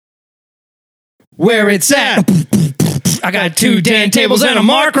where it's at. I got 2 Dan tables and a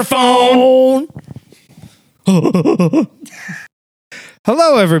microphone.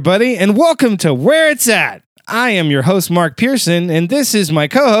 Hello, everybody, and welcome to Where It's At. I am your host, Mark Pearson, and this is my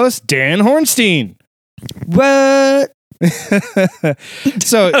co-host, Dan Hornstein. What?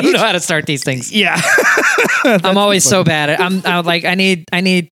 So I don't know how to start these things. Yeah. I'm always so bad at I'm like, I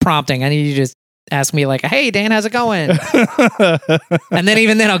need prompting. I need you to just ask me like, hey, Dan, how's it going? And then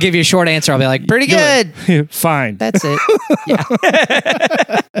even then I'll give you a short answer. I'll be like, pretty good. Fine. That's it. Yeah.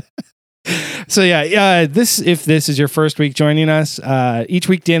 So if this is your first week joining us, each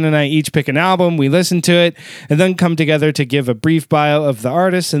week Dan and I each pick an album, we listen to it, and then come together to give a brief bio of the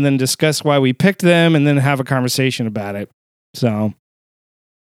artist, and then discuss why we picked them, and then have a conversation about it. So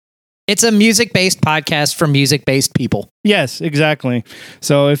it's a music-based podcast for music-based people. yes, exactly.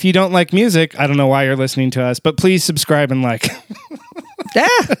 So if you don't like music, I don't know why you're listening to us, but please subscribe and like. Yeah,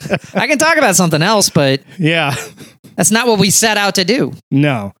 I can talk about something else, but Yeah. that's not what we set out to do.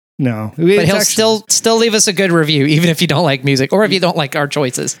 No. But he'll still leave us a good review, even if you don't like music or if you don't like our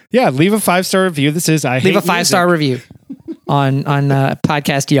choices. Yeah, leave a 5-star review. This is Leave a 5-star review on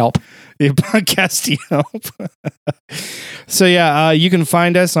podcast Yelp. Podcast Yelp. So you can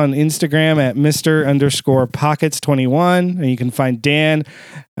find us on Instagram at Mr_Pockets21, and you can find Dan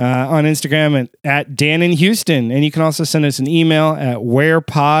on Instagram at Dan in Houston, and you can also send us an email at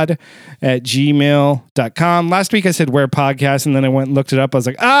wherepod@gmail.com. Last week I said where podcast, and then I went and looked it up. I was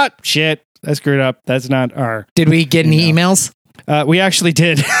like, shit, I screwed up. That's not our. Did we get any emails? We actually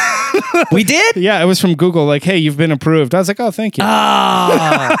did. We did? Yeah, it was from Google. Like, hey, you've been approved. I was like, oh, thank you.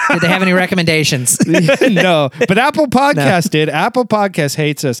 Oh, did they have any recommendations? No, but Apple Podcast did. Apple Podcast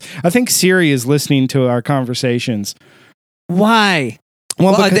hates us. I think Siri is listening to our conversations. Why?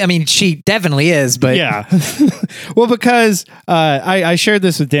 Well, I mean, she definitely is, but yeah. Well, because I shared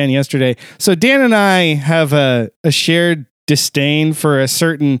this with Dan yesterday. So Dan and I have a shared disdain for a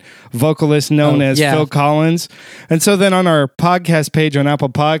certain vocalist known as Phil Collins. And so then on our podcast page on Apple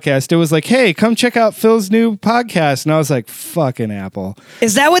Podcast, it was like, hey, come check out Phil's new podcast. And I was like, fucking Apple.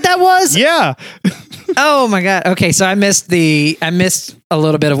 Is that what that was? Yeah. Oh my God. Okay. So I missed a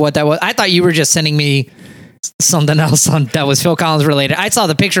little bit of what that was. I thought you were just sending me something else that was Phil Collins related. I saw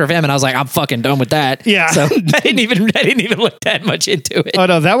the picture of him and I was like, I'm fucking done with that. Yeah. So I didn't even look that much into it. Oh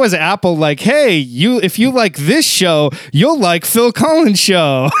no, that was Apple. Like, hey, if you like this show, you'll like Phil Collins'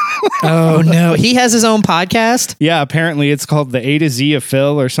 show. Oh no, he has his own podcast. Yeah, apparently it's called The A to Z of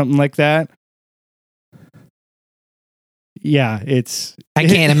Phil or something like that. Yeah, I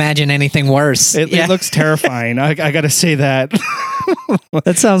can't imagine anything worse. It looks terrifying. I got to say that.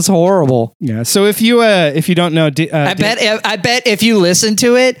 That sounds horrible. Yeah. So if you don't know, I bet if you listen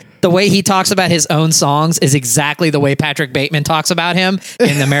to it, the way he talks about his own songs is exactly the way Patrick Bateman talks about him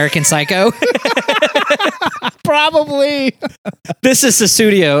in American Psycho. Probably. This is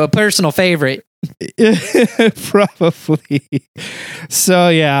Susudio, a personal favorite. Probably.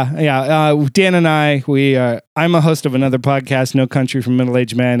 So Dan and I, I'm a host of another podcast, No Country for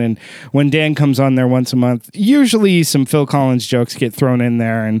Middle-Aged Men, and when Dan comes on there once a month, usually some Phil Collins jokes get thrown in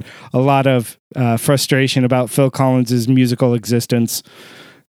there, and a lot of frustration about Phil Collins's musical existence.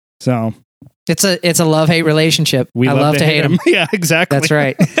 So it's a love-hate relationship. I love to hate him. Yeah, exactly. That's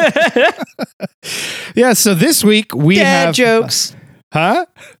right. Yeah. So this week we have jokes. Huh?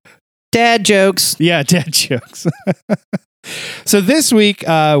 Dad jokes. Yeah, dad jokes. So this week,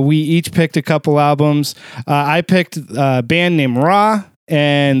 we each picked a couple albums. I picked a band named Raw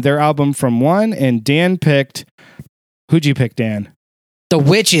and their album From One, and Dan picked... Who'd you pick, Dan? The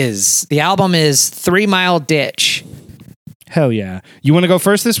Wytches. The album is 3 Mile Ditch. Hell yeah. You want to go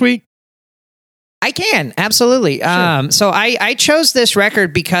first this week? I can, absolutely. Sure. So I chose this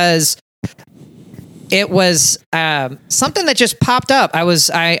record because it was something that just popped up.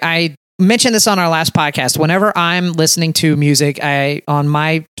 I mentioned this on our last podcast. Whenever I'm listening to music, on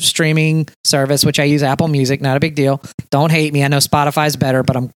my streaming service, which I use Apple Music, not a big deal. Don't hate me. I know Spotify's better,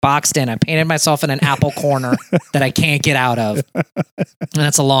 but I'm boxed in. I painted myself in an Apple corner that I can't get out of. And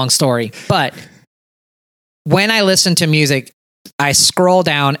that's a long story. But when I listen to music, I scroll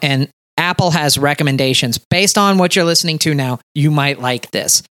down and Apple has recommendations based on what you're listening to now. You might like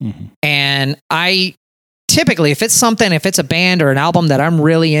this. Mm-hmm. And I typically, if it's a band or an album that I'm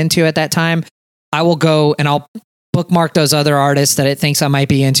really into at that time, I will go and I'll bookmark those other artists that it thinks I might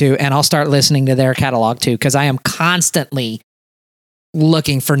be into, and I'll start listening to their catalog too, because I am constantly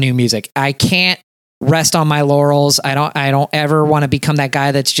looking for new music. I can't rest on my laurels. I don't ever want to become that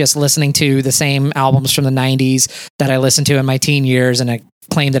guy that's just listening to the same albums from the 90s that I listened to in my teen years and I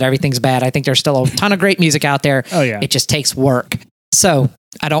claim that everything's bad. I think there's still a ton of great music out there. Oh yeah. It just takes work. So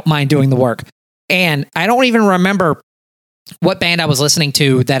I don't mind doing the work. And I don't even remember what band I was listening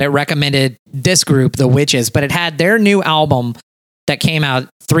to that it recommended this group, the Wytches, but it had their new album that came out,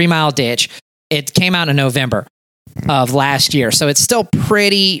 3 Mile Ditch. It came out in November of last year, so it's still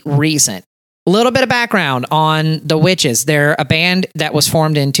pretty recent. A little bit of background on the Wytches. They're a band that was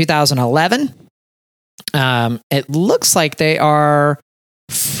formed in 2011. It looks like they are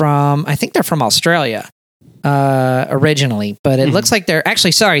I think they're from Australia originally, but it looks like they're a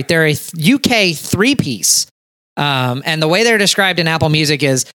UK three-piece. And the way they're described in Apple Music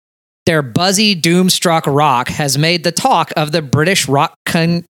is their buzzy, doom-struck rock has made the talk of the British rock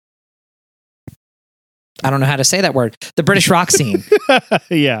I don't know how to say that word. The British rock scene.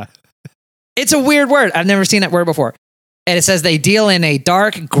 Yeah. It's a weird word. I've never seen that word before. And it says they deal in a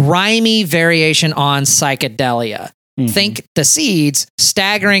dark, grimy variation on psychedelia. Think the Seeds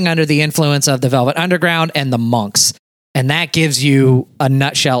staggering under the influence of the Velvet Underground and the Monks. And that gives you a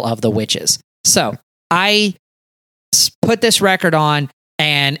nutshell of the Wytches. So I put this record on,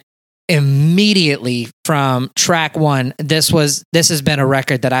 and immediately from track one, this has been a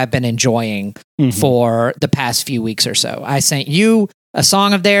record that I've been enjoying for the past few weeks or so. I sent you a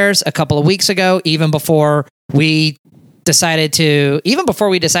song of theirs a couple of weeks ago, even before we decided to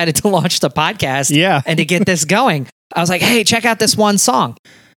launch the podcast and to get this going. I was like, hey, check out this one song.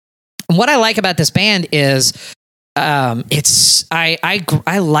 And what I like about this band is I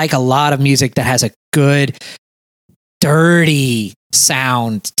like a lot of music that has a good, dirty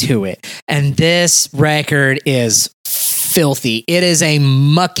sound to it. And this record is filthy. It is a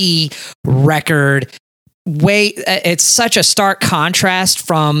mucky record. It's such a stark contrast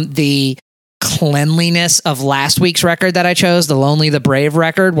from the cleanliness of last week's record that I chose, the Lonely the Brave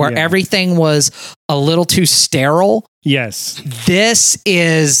record, where everything was a little too sterile. Yes. This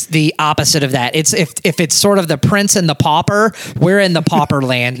is the opposite of that. It's if it's sort of the Prince and the Pauper, we're in the pauper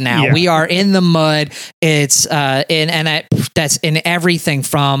land now. Yeah. We are in the mud. It's that's in everything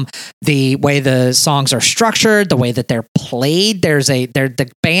from the way the songs are structured, the way that they're played.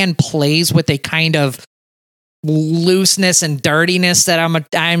 The band plays with a kind of looseness and dirtiness that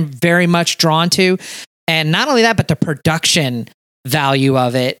I'm very much drawn to. And not only that, but the production value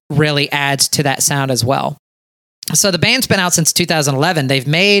of it really adds to that sound as well. So the band's been out since 2011. They've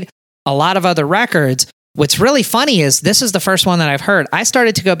made a lot of other records. What's really funny is this is the first one that I've heard. I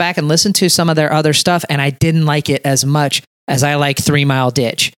started to go back and listen to some of their other stuff, and I didn't like it as much as I like 3 Mile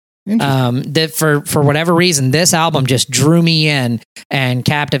Ditch. That for whatever reason, this album just drew me in and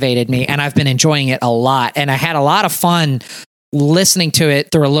captivated me, and I've been enjoying it a lot. And I had a lot of fun listening to it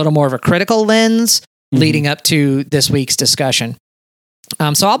through a little more of a critical lens leading up to this week's discussion.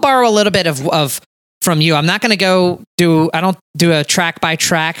 So I'll borrow a little bit of from you. I'm not going to I don't do a track by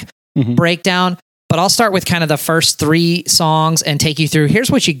track breakdown, but I'll start with kind of the first 3 songs and take you through. Here's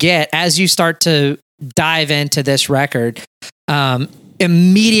what you get as you start to dive into this record.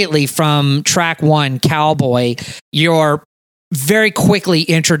 Immediately from track 1, Cowboy, you're very quickly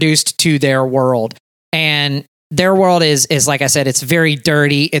introduced to their world. And their world is like I said, it's very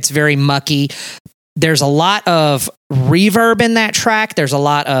dirty. It's very mucky. There's a lot of reverb in that track. There's a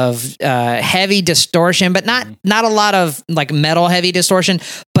lot of heavy distortion, but not a lot of like metal heavy distortion,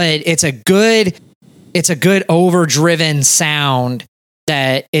 but it's a good overdriven sound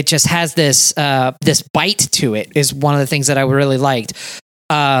that it just has this bite to it is one of the things that I really liked.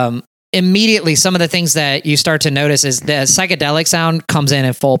 Immediately, some of the things that you start to notice is the psychedelic sound comes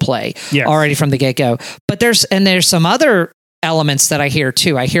in full play already from the get-go. But there's some other elements that I hear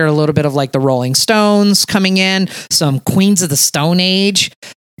too. I hear a little bit of like the Rolling Stones coming in, some Queens of the Stone Age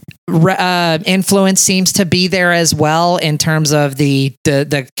influence seems to be there as well in terms of the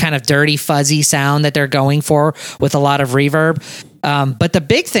kind of dirty, fuzzy sound that they're going for with a lot of reverb. But the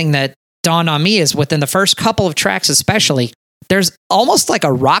big thing that dawned on me is within the first couple of tracks, especially, there's almost like a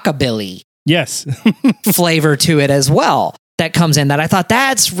rockabilly flavor to it as well that comes in that I thought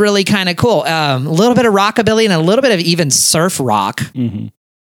that's really kind of cool. A little bit of rockabilly and a little bit of even surf rock.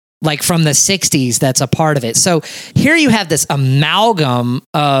 Like from the 60s, that's a part of it. So here you have this amalgam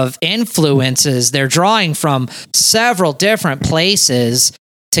of influences. They're drawing from several different places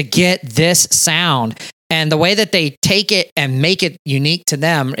to get this sound. And the way that they take it and make it unique to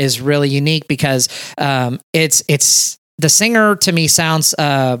them is really unique because it's the singer to me sounds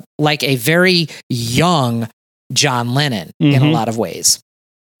like a very young John Lennon in a lot of ways.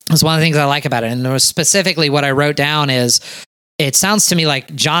 That's one of the things I like about it. And specifically what I wrote down is it sounds to me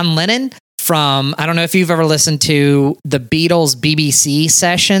like John Lennon from, I don't know if you've ever listened to the Beatles BBC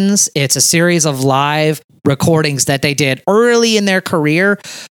sessions. It's a series of live recordings that they did early in their career,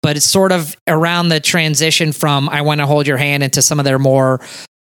 but it's sort of around the transition from I Want to Hold Your Hand into some of their more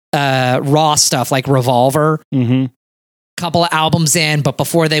raw stuff like Revolver. Mm-hmm. Couple of albums in, but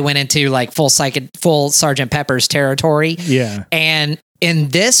before they went into like full Sgt. Pepper's territory. Yeah. And in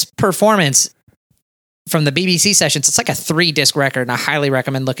this performance from the BBC sessions, it's like a 3-disc record, and I highly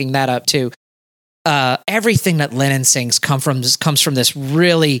recommend looking that up too. Everything that Lennon sings comes from this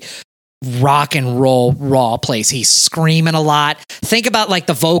really rock and roll raw place. He's screaming a lot. Think about like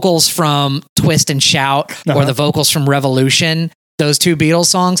the vocals from Twist and Shout or the vocals from Revolution, those 2 Beatles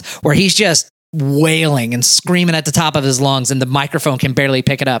songs, where he's just wailing and screaming at the top of his lungs and the microphone can barely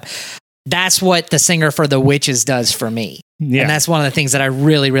pick it up. That's what the singer for the Wytches does for me. Yeah. And that's one of the things that I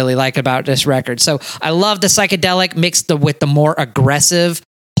really, really like about this record. So I love the psychedelic mixed with the more aggressive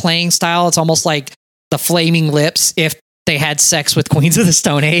playing style. It's almost like the Flaming Lips. If they had sex with Queens of the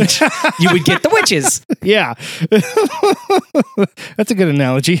Stone Age, you would get the Wytches. Yeah. That's a good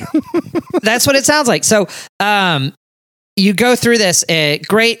analogy. That's what it sounds like. So, you go through this,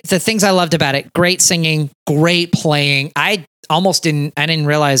 great. The things I loved about it: great singing, great playing. I didn't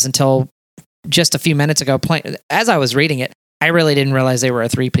realize until just a few minutes ago, as I was reading it, I really didn't realize they were a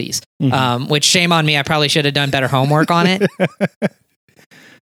 3-piece. Mm-hmm. Which shame on me. I probably should have done better homework on it.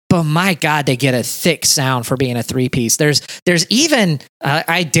 But my God, they get a thick sound for being a 3-piece. There's even,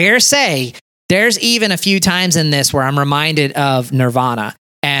 I dare say, there's even a few times in this where I'm reminded of Nirvana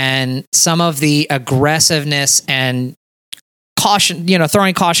and some of the aggressiveness and caution,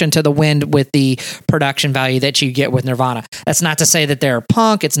 throwing caution to the wind with the production value that you get with Nirvana. That's not to say that they're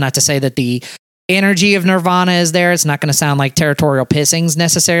punk. It's not to say that the energy of Nirvana is there. It's not going to sound like Territorial Pissings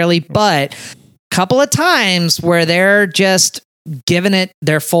necessarily, but a couple of times where they're just giving it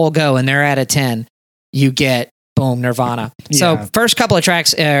their full go and they're at a 10, you get boom, Nirvana. Yeah. So first couple of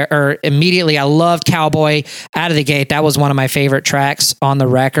tracks are immediately, I loved Cowboy out of the gate. That was one of my favorite tracks on the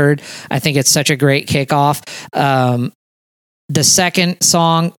record. I think it's such a great kickoff. The second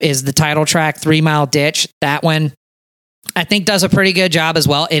song is the title track, 3 Mile Ditch. That one, I think, does a pretty good job as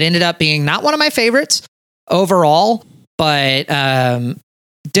well. It ended up being not one of my favorites overall, but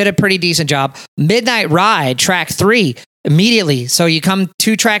did a pretty decent job. Midnight Ride, track 3, immediately. So you come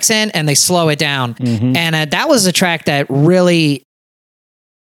 2 tracks in and they slow it down. Mm-hmm. And that was a track that really,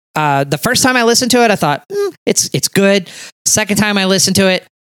 the first time I listened to it, I thought, it's good. Second time I listened to it,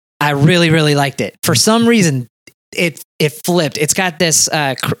 I really, really liked it. For some reason, it flipped. It's got this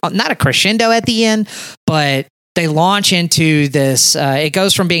not a crescendo at the end, but they launch into this. It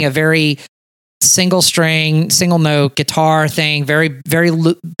goes from being a very single string, single note guitar thing, very, very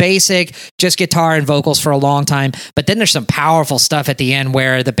basic, just guitar and vocals for a long time. But then there's some powerful stuff at the end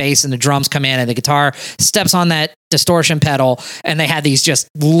where the bass and the drums come in and the guitar steps on that distortion pedal, and they have these just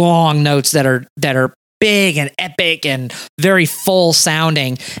long notes that are big and epic and very full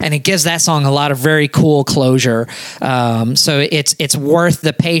sounding, and it gives that song a lot of very cool closure. So it's worth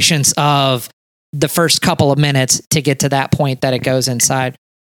the patience of the first couple of minutes to get to that point that it goes inside.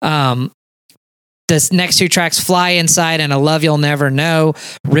 This next 2 tracks, Fly Inside and A Love You'll Never Know,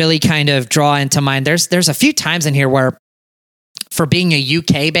 really kind of draw into mind. There's a few times in here where, for being a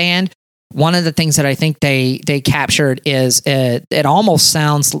UK band, one of the things that I think they captured is it almost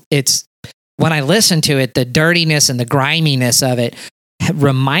sounds, when I listen to it, the dirtiness and the griminess of it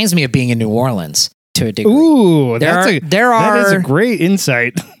reminds me of being in New Orleans to a degree. Ooh, that is a great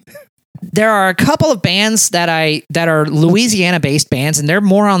insight. There are a couple of bands that are Louisiana-based bands, and they're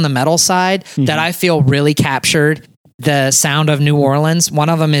more on the metal side, that I feel really captured the sound of New Orleans. One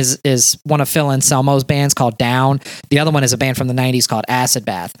of them is one of Phil Anselmo's bands called Down. The other one is a band from the 90s called Acid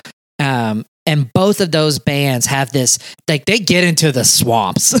Bath. And both of those bands have this, like, they get into the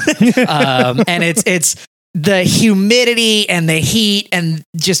swamps. And it's the humidity and the heat and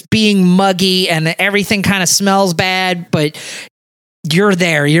just being muggy, and everything kind of smells bad, but you're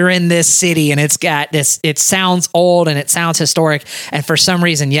there, you're in this city, and it's got this, it sounds old and it sounds historic. And for some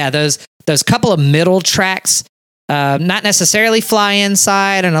reason, those couple of middle tracks, not necessarily Fly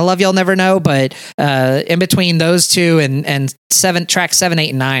Inside and I Love You'll Never Know, but in between those two and tracks 7, 8,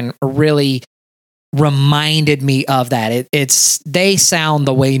 and 9 really reminded me of that. They sound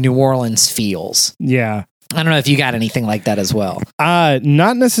the way New Orleans feels. Yeah. I don't know if you got anything like that as well.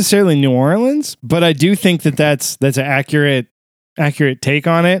 Not necessarily New Orleans, but I do think that's an accurate take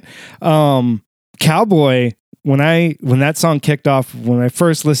on it. Cowboy, when that song kicked off, when I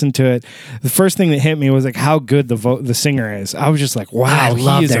first listened to it, the first thing that hit me was like how good the singer is. I was just like, wow, I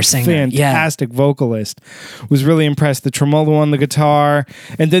love their singer. Fantastic vocalist. Was really impressed. The tremolo on the guitar,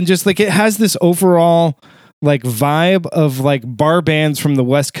 and then just like it has this overall like vibe of like bar bands from the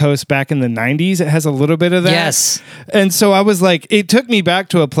West Coast back in the 90s. It has a little bit of that. Yes. And so I was like, it took me back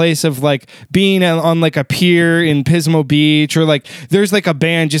to a place of like being on like a pier in Pismo Beach, or like there's like a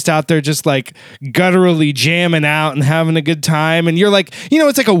band just out there just like gutturally jamming out and having a good time. And you're like,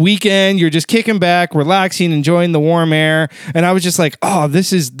 it's like a weekend. You're just kicking back, relaxing, enjoying the warm air. And I was just like, oh,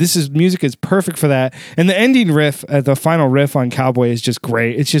 this is music is perfect for that. And the ending riff, the final riff on Cowboy is just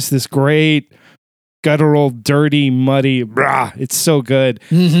great. It's just this great guttural, dirty, muddy, it's so good.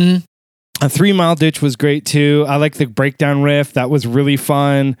 Mm-hmm. A 3 Mile Ditch was great too. I like the breakdown riff. That was really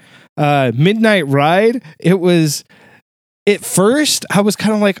fun. Midnight Ride, it was, at first I was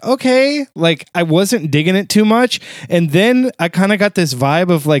kind of like, okay, like I wasn't digging it too much. And then I kind of got this vibe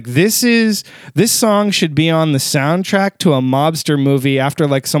of like, this song should be on the soundtrack to a mobster movie after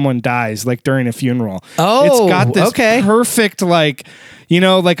like someone dies, like during a funeral. Oh, it's got this perfect, like,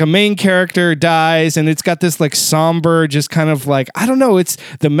 like a main character dies and it's got this like somber, just kind of like, I don't know, it's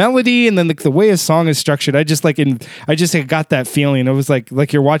the melody and then like the way a song is structured. I just got that feeling. It was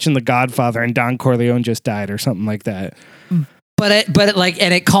like you're watching The Godfather and Don Corleone just died or something like that. But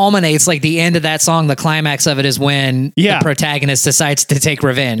it culminates, like the end of that song, the climax of it is when the protagonist decides to take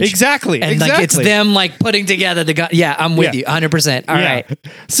revenge. Exactly. And like it's them like putting together the gun. Yeah, I'm with you 100%. All right.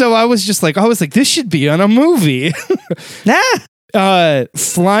 So I was like, this should be on a movie.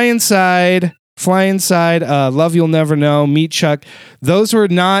 Fly Inside, Love You'll Never Know, Meat Chuck. Those were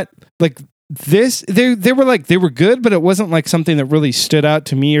not like this. They were good, but it wasn't like something that really stood out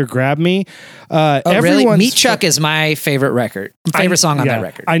to me or grabbed me. Really? Meat Chuck is my favorite song on that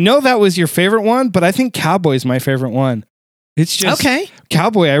record. I know that was your favorite one, but I think Cowboy is my favorite one. It's just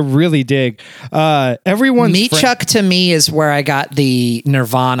Cowboy. I really dig. Meat Chuck to me is where I got the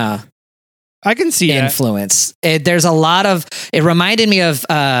Nirvana. I can see influence. There's a lot of. It reminded me of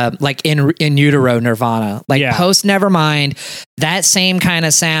like in utero Nirvana, like post Nevermind, that same kind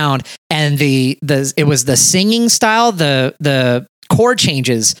of sound, and it was the singing style, the chord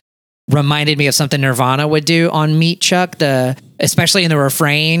changes reminded me of something Nirvana would do on Meat Chuck, especially in the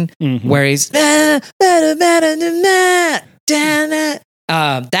refrain where he's that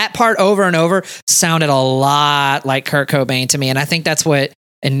part over and over sounded a lot like Kurt Cobain to me, and I think that's what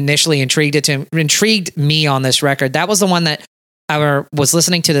initially intrigued me on this record. That was the one that I was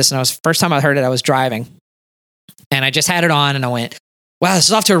listening to this, and first time I heard it, I was driving, and I just had it on, and I went, wow, this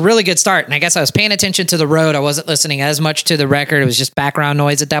is off to a really good start. And I guess I was paying attention to the road. I wasn't listening as much to the record. It was just background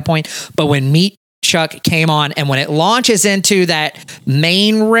noise at that point. But when Meat Chuck came on, and when it launches into that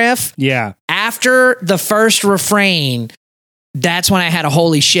main riff, after the first refrain, that's when I had a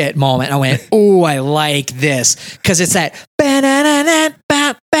holy shit moment. I went, oh, I like this. Because it's that.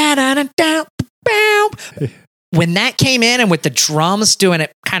 When that came in and with the drums doing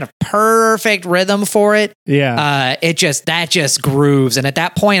it kind of perfect rhythm for it. That just grooves. And at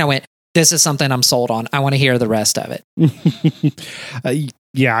that point I went, this is something I'm sold on. I want to hear the rest of it.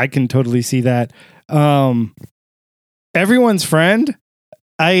 I can totally see that. Everyone's Friend.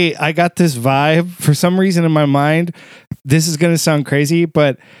 I got this vibe for some reason in my mind. This is going to sound crazy,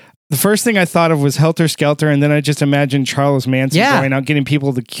 but the first thing I thought of was Helter Skelter, and then I just imagined Charles Manson going out getting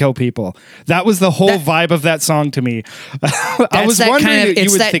people to kill people. That was the whole vibe of that song to me. I was wondering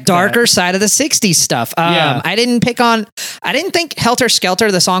it's that darker side of the 60s stuff. I didn't think Helter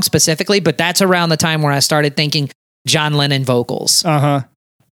Skelter, the song specifically, but that's around the time where I started thinking John Lennon vocals. And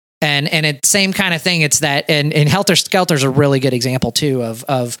it's same kind of thing. It's that, and Helter Skelter's a really good example too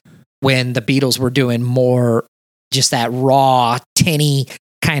of when the Beatles were doing more just that raw, tinny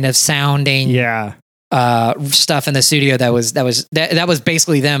kind of sounding stuff in the studio. That was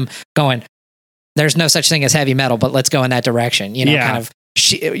basically them going, there's no such thing as heavy metal, but let's go in that direction. Kind of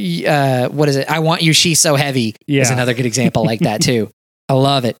what is it? I Want You, She's So Heavy is another good example like that too. I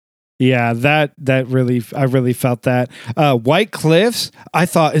love it. Yeah, that really, I really felt that. White Cliffs, I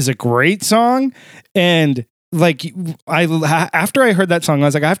thought is a great song. And like after I heard that song, I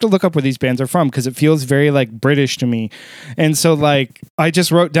was like, I have to look up where these bands are from because it feels very like British to me. And so like I just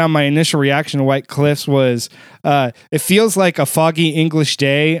wrote down my initial reaction to White Cliffs was it feels like a foggy English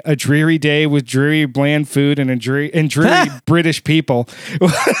day, a dreary day with dreary bland food and dreary British people.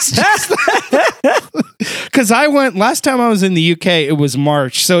 Because I went last time I was in the UK, it was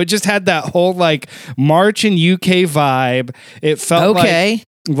March, so it just had that whole like March and UK vibe. It felt like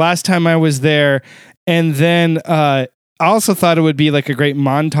last time I was there. And then I also thought it would be like a great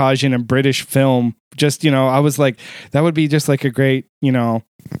montage in a British film. Just, I was like, that would be just like a great,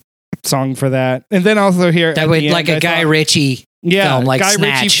 song for that. And then also here that would like a Guy Ritchie film, like Guy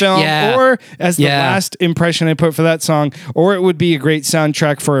Snatch. Ritchie film, or as the last impression I put for that song, or it would be a great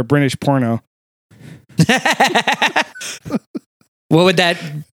soundtrack for a British porno. What would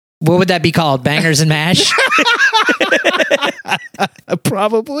that be called? Bangers and Mash?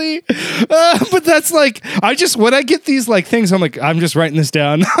 Probably. But that's like, when I get these like things, I'm like, I'm just writing this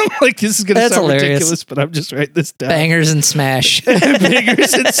down. I'm like, this is going to sound hilarious. Ridiculous, but I'm just writing this down. Bangers and Smash.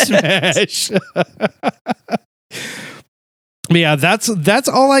 Bangers and Smash. Yeah, that's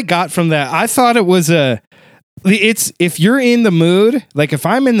all I got from that. I thought it was if you're in the mood, like if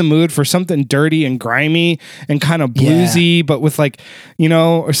I'm in the mood for something dirty and grimy and kind of bluesy, but with like,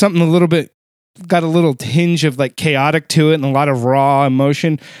 or something a little bit, got a little tinge of like chaotic to it and a lot of raw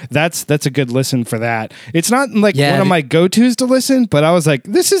emotion, that's a good listen for that. It's not like one of my go-tos to listen, but I was like,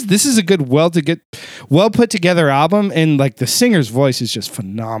 this is a good, well put together album, and like the singer's voice is just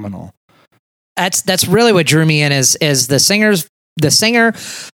phenomenal. That's really what drew me in is the singer.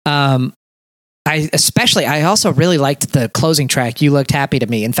 I also really liked the closing track, You Looked Happy to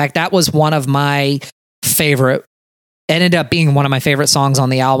Me. In fact, that was one of my favorite, ended up being one of my favorite songs on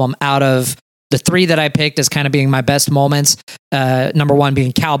the album out of the three that I picked as kind of being my best moments. Number one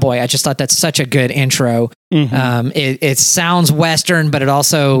being Cowboy. I just thought that's such a good intro. Mm-hmm. It sounds Western, but it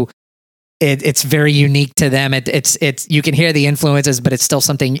also, it's very unique to them. It's you can hear the influences, but it's still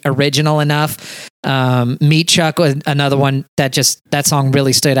something original enough. Meet Chuck was another one that song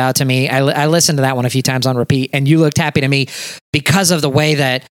really stood out to me. I listened to that one a few times on repeat, and You Looked Happy to Me because of the way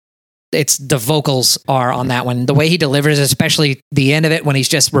that the vocals are on that one. The way he delivers, especially the end of it when he's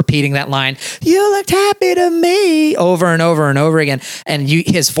just repeating that line, "You looked happy to me," over and over and over again. And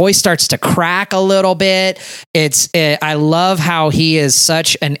his voice starts to crack a little bit. I love how he is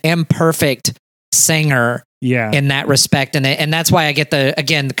such an imperfect singer in that respect. And that's why I get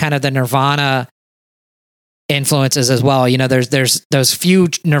kind of the Nirvana influences as well. There's those few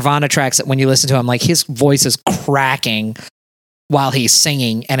Nirvana tracks that when you listen to him, like his voice is cracking while he's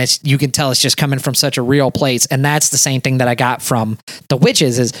singing, and you can tell it's just coming from such a real place. And that's the same thing that I got from the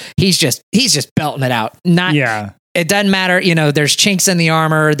Wytches is he's just belting it out. It doesn't matter. There's chinks in the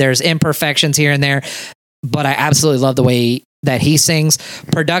armor, there's imperfections here and there, but I absolutely love the way that he sings.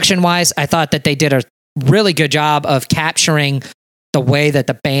 Production wise, I thought that they did a really good job of capturing the way that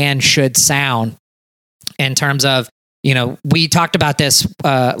the band should sound in terms of, we talked about this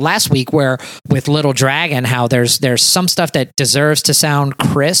last week where with Little Dragon, how there's some stuff that deserves to sound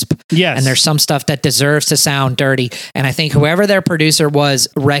crisp. Yes. And there's some stuff that deserves to sound dirty. And I think whoever their producer was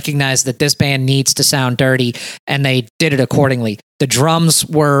recognized that this band needs to sound dirty, and they did it accordingly. The drums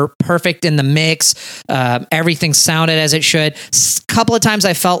were perfect in the mix. Everything sounded as it should. A couple of times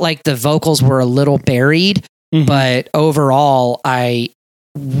I felt like the vocals were a little buried, but overall I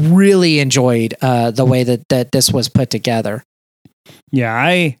really enjoyed the way that this was put together. Yeah,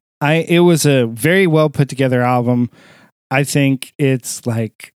 it was a very well put together album. I think it's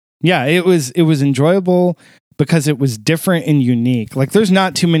like, it was enjoyable because it was different and unique. Like there's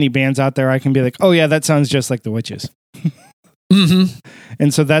not too many bands out there I can be like, oh yeah, that sounds just like the Wytches. Mm-hmm.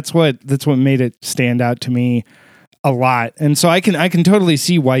 And so that's what made it stand out to me a lot. And so I can totally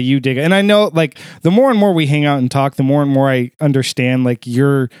see why you dig it. And I know like the more and more we hang out and talk, the more and more I understand like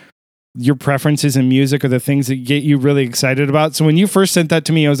your preferences in music are the things that get you really excited about. So when you first sent that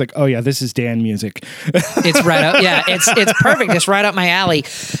to me, I was like, oh yeah, this is Dan music. It's right up. Yeah, it's perfect. It's right up my alley.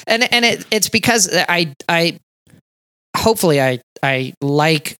 And it's because I hopefully I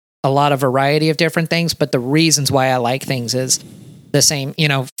like a lot of variety of different things, but the reasons why I like things is the same,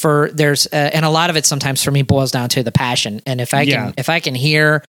 and a lot of it sometimes for me boils down to the passion. And if I can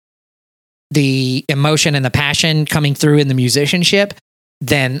hear the emotion and the passion coming through in the musicianship,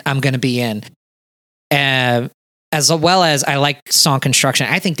 then I'm going to be in. As well as I like song construction.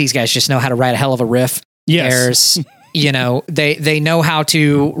 I think these guys just know how to write a hell of a riff. Yes. They know how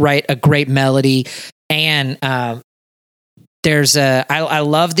to write a great melody. And I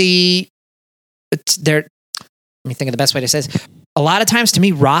love let me think of the best way to say this. A lot of times to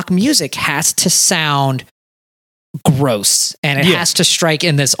me, rock music has to sound gross, and it has to strike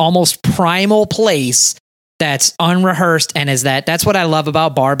in this almost primal place that's unrehearsed, and that's what I love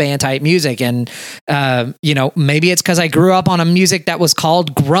about bar band type music. And maybe it's because I grew up on a music that was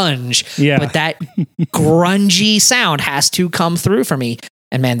called grunge, but that grungy sound has to come through for me.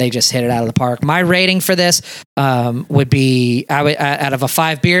 And man, they just hit it out of the park. My rating for this would be, out of a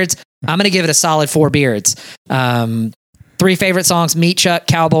 5 beards, I'm going to give it a solid 4 beards. 3 favorite songs: Meet Chuck,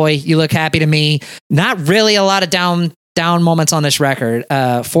 Cowboy, You Look Happy to Me. Not really a lot of down moments on this record.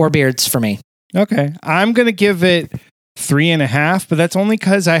 4 beards for me. Okay. I'm going to give it 3.5, but that's only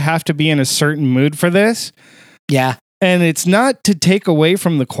because I have to be in a certain mood for this. Yeah. And it's not to take away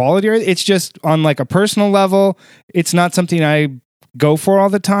from the quality. It's just on like a personal level. It's not something I go for all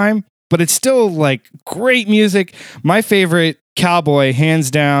the time. but it's still like great music. My favorite, Cowboy, hands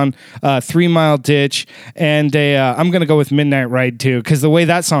down, 3 Mile Ditch, and I'm gonna go with Midnight Ride too, because the way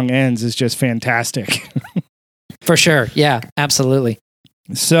that song ends is just fantastic. For sure. Yeah, absolutely.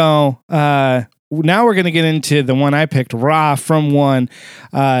 So now we're going to get into the one I picked, Raw from One.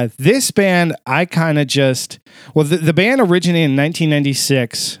 This band, I kind of just... Well, the band originated in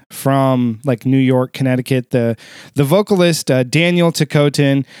 1996 from like New York, Connecticut. The vocalist, Daniel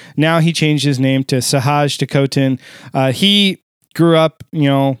Takotin, now he changed his name to Sahaj Takotin. He grew up,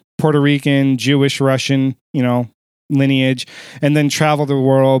 Puerto Rican, Jewish, Russian, lineage, and then traveled the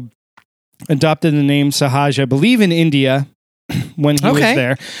world, adopted the name Sahaj, I believe, in India when he was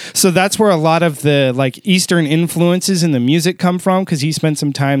there. So that's where a lot of the like Eastern influences in the music come from, because he spent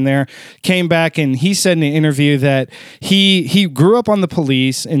some time there, came back, and he said in an interview that he grew up on the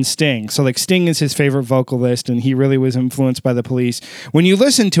Police and Sting. So like Sting is his favorite vocalist, and he really was influenced by the Police. When you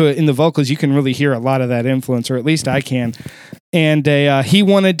listen to it in the vocals, you can really hear a lot of that influence, or at least I can. And he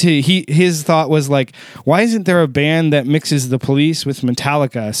wanted to, his thought was like, why isn't there a band that mixes the Police with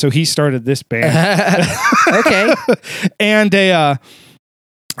Metallica? So he started this band. Okay. And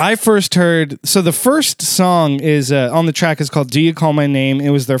I first heard, so the first song is on the track is called Do You Call My Name? It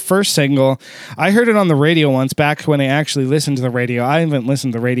was their first single. I heard it on the radio once, back when I actually listened to the radio. I haven't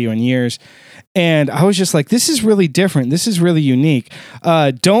listened to the radio in years. And I was just like, this is really different. This is really unique.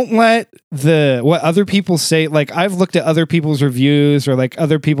 Don't let what other people say. Like, I've looked at other people's reviews or like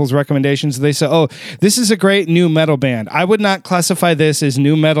other people's recommendations. They say, oh, this is a great new metal band. I would not classify this as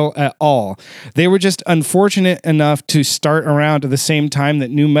new metal at all. They were just unfortunate enough to start around at the same time that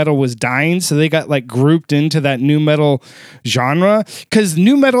new metal was dying. So they got like grouped into that new metal genre, because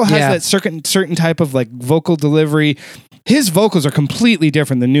new metal has that certain type of like vocal delivery. His vocals are completely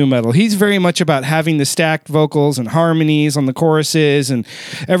different than new metal. He's very much about having the stacked vocals and harmonies on the choruses, and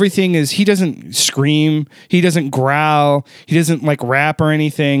everything is, he doesn't scream, he doesn't growl, he doesn't like rap or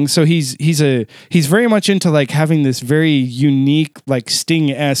anything. So he's very much into like having this very unique, like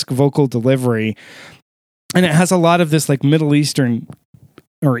Sting-esque vocal delivery. And it has a lot of this like Middle Eastern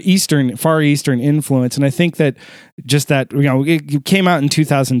or Far Eastern influence. And I think that just that, it came out in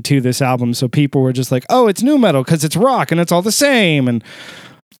 2002, this album. So people were just like, oh, it's new metal because it's rock and it's all the same. And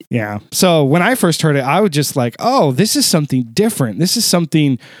yeah. So when I first heard it, I was just like, oh, this is something different. This is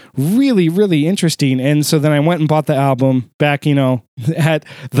something really, really interesting. And so then I went and bought the album back, at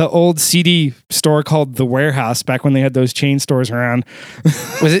the old CD store called The Warehouse, back when they had those chain stores around.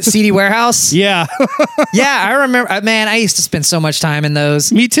 Was it CD Warehouse? Yeah. Yeah, I remember. Man, I used to spend so much time in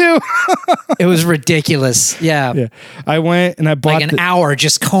those. Me too. It was ridiculous. Yeah. I went and I bought like an hour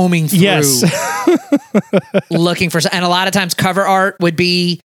just combing through. Yes. Looking for, and a lot of times cover art would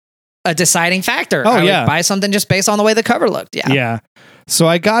be a deciding factor. Oh, I yeah. would buy something just based on the way the cover looked. Yeah. Yeah. So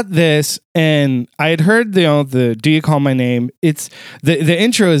I got this, and I had heard the Do You Call My Name? It's the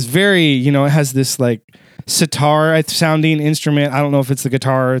intro is very, it has this like sitar sounding instrument. I don't know if it's the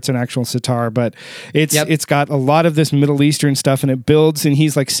guitar or it's an actual sitar, but it's got a lot of this Middle Eastern stuff, and it builds, and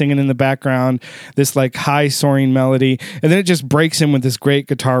he's like singing in the background this like high soaring melody, and then it just breaks in with this great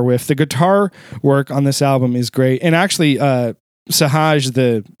guitar riff. The guitar work on this album is great, and actually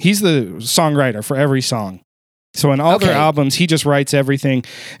Sahaj, he's the songwriter for every song. So in all their albums, he just writes everything,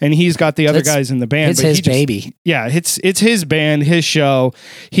 and he's got the other guys in the band. It's his baby. Yeah, it's his band, his show.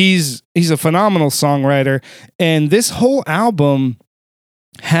 He's a phenomenal songwriter, and this whole album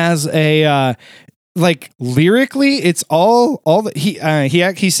has a like lyrically, it's all that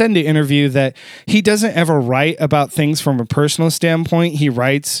he said in the interview that he doesn't ever write about things from a personal standpoint. He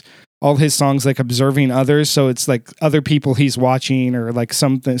writes all his songs like observing others, so it's like other people he's watching, or like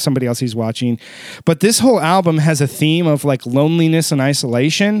somebody else he's watching. But this whole album has a theme of like loneliness and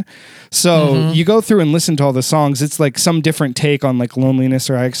isolation. So you go through and listen to all the songs, it's like some different take on like loneliness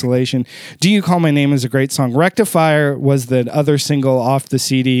or isolation. Do You Call My Name is a great song. Rectifier was the other single off the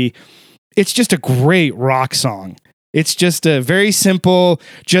CD. It's just a great rock song. It's just a very simple,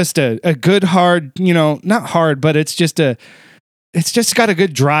 just a good hard, not hard, but it's just got a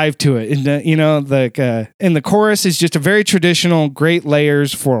good drive to it. And, and the chorus is just a very traditional, great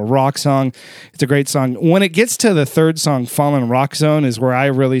layers for a rock song. It's a great song. When it gets to the third song, Fallen Rock Zone, is where I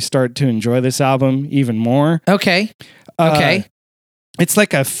really start to enjoy this album even more. Okay. It's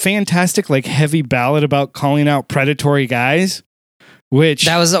like a fantastic, like heavy ballad about calling out predatory guys. Which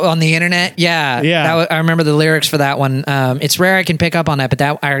that was on the internet. Yeah. I remember the lyrics for that one. It's rare I can pick up on that, but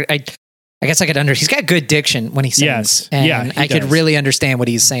that I guess I could he's got good diction when he sings. Yes. And I could really understand what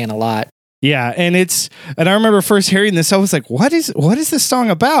he's saying a lot. Yeah, and I remember first hearing this, I was like, what is this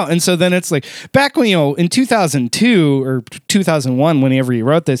song about? And so then it's like, back when, in 2002 or 2001, whenever he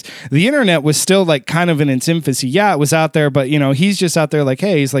wrote this, the internet was still like kind of in its infancy. Yeah, it was out there, but he's just out there like,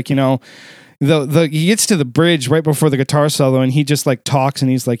 hey, he's like, he gets to the bridge right before the guitar solo, and he just like talks, and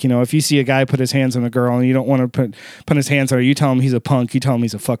he's like, if you see a guy put his hands on a girl and you don't want to put his hands on her, you tell him he's a punk, you tell him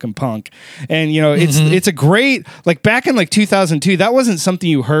he's a fucking punk. And it's a great, like, back in like 2002, that wasn't something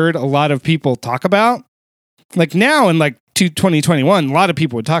you heard a lot of people talk about. Like now in like 2021, a lot of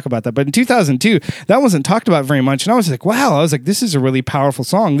people would talk about that, but in 2002, that wasn't talked about very much. And I was like, wow, I was like, this is a really powerful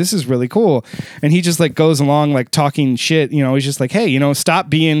song. This is really cool. And he just like goes along like talking shit. He's just like, hey, stop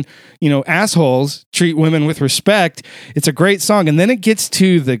being, assholes. Treat women with respect. It's a great song. And then it gets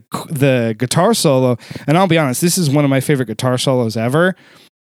to the guitar solo, and I'll be honest, this is one of my favorite guitar solos ever.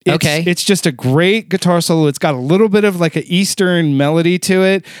 It's just a great guitar solo. It's got a little bit of like an Eastern melody to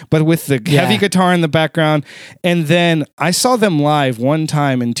it, but with the heavy guitar in the background. And then I saw them live one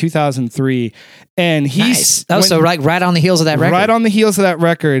time in 2003, and he's so right on the heels of that record. Right on the heels of that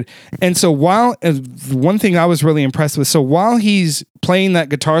record. And so while one thing I was really impressed with, so while he's playing that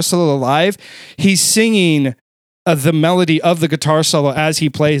guitar solo live, he's singing the melody of the guitar solo as he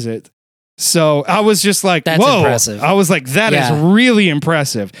plays it. So I was just like, that's whoa. Impressive. I was like, that is really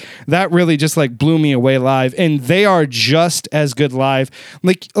impressive. That really just like blew me away live. And they are just as good live.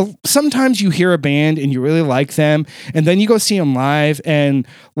 Like sometimes you hear a band and you really like them, and then you go see them live, and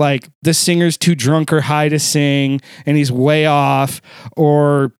like the singer's too drunk or high to sing, and he's way off,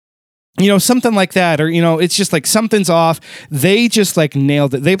 or something like that, or it's just like something's off. They just like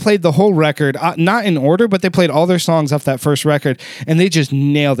nailed it. They played the whole record, not in order, but they played all their songs off that first record, and they just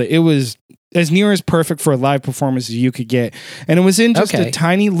nailed it. It was as near as perfect for a live performance as you could get. And it was in just a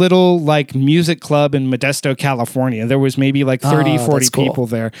tiny little like music club in Modesto, California. There was maybe like 30, 40 people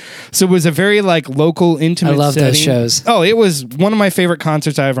there. So it was a very like local, intimate setting. I love those shows. Oh, it was one of my favorite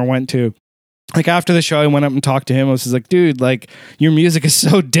concerts I ever went to. Like after the show, I went up and talked to him. I was just like, dude, like your music is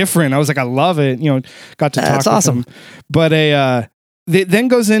so different. I was like, I love it. Got to talk with him. But it then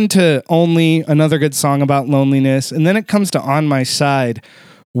goes into Only, another good song about loneliness. And then it comes to On My Side,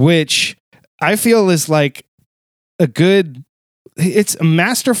 which I feel is like it's a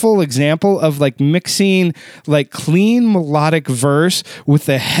masterful example of like mixing like clean melodic verse with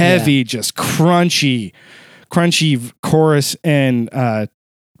the heavy, just crunchy chorus and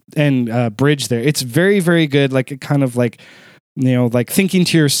bridge there. It's very, very good. Like a kind of like, like thinking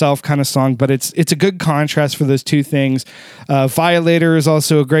to yourself kind of song, but it's a good contrast for those two things. Violator is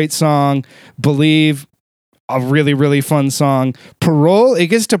also a great song. Believe, a really, really fun song. Parole, it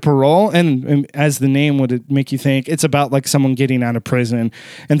gets to Parole, and as the name would make you think, it's about like someone getting out of prison,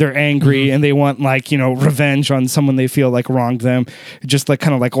 and they're angry and they want like, revenge on someone they feel like wronged them. Just like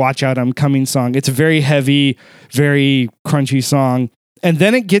kind of like Watch Out, I'm Coming song. It's a very heavy, very crunchy song. And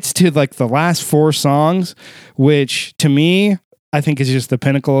then it gets to like the last four songs, which to me, I think is just the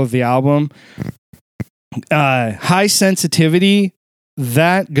pinnacle of the album. High Sensitivity,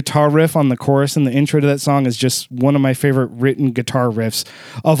 that guitar riff on the chorus and the intro to that song is just one of my favorite written guitar riffs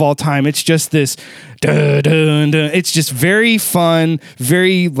of all time. It's just this, it's just very fun,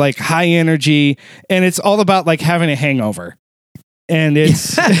 very like high energy, and it's all about like having a hangover. And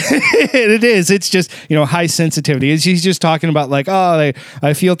it's it's just high sensitivity. He's just talking about like, oh,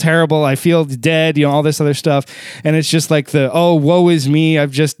 I feel terrible, I feel dead, all this other stuff. And it's just like woe is me,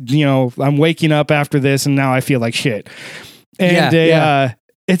 I've just I'm waking up after this and now I feel like shit. And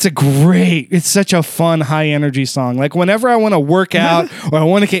it's such a fun, high energy song. Like whenever I want to work out or I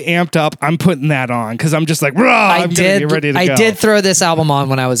want to get amped up, I'm putting that on because I'm just like, I'm gonna be ready to go. I did throw this album on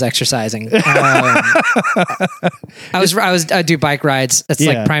when I was exercising. I do bike rides. It's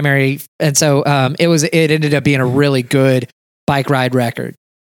like primary, and so it ended up being a really good bike ride record.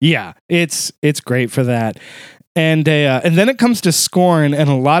 Yeah, it's great for that. And then it comes to Scorn, and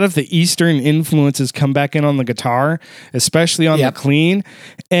a lot of the Eastern influences come back in on the guitar, especially on the clean.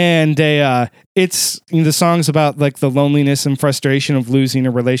 And it's the song's about like the loneliness and frustration of losing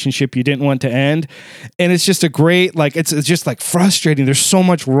a relationship you didn't want to end. And it's just a great, like, it's just like frustrating. There's so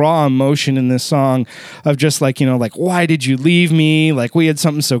much raw emotion in this song of just like, like, why did you leave me? Like we had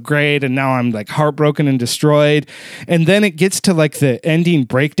something so great and now I'm like heartbroken and destroyed. And then it gets to like the ending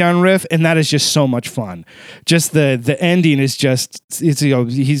breakdown riff, and that is just so much fun. Just the ending is just, it's,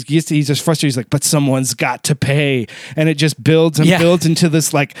 he's just frustrated. He's like, but someone's got to pay. And it just builds and builds into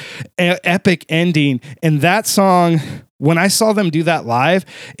this like epic ending. And that song, when I saw them do that live,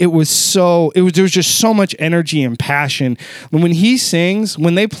 there was just so much energy and passion. When he sings,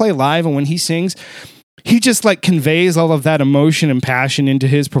 when they play live and when he sings, he just like conveys all of that emotion and passion into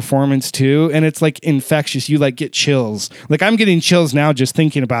his performance too, and it's like infectious. You like get chills. Like I'm getting chills now just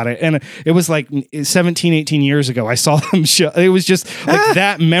thinking about it, and it was like 17, 18 years ago I saw them show. It was just like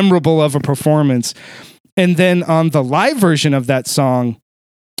that memorable of a performance. And then on the live version of that song,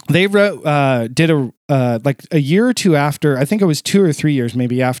 they did like a year or two after, I think it was 2 or 3 years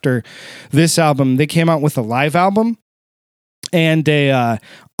maybe after this album, they came out with a live album. And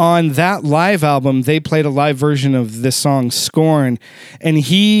on that live album, they played a live version of this song, Scorn. And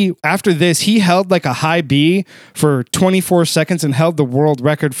after this, he held like a high B for 24 seconds and held the world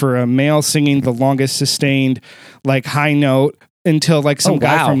record for a male singing the longest sustained like high note until like some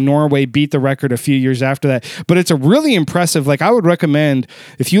guy from Norway beat the record a few years after that. But it's a really impressive, like I would recommend,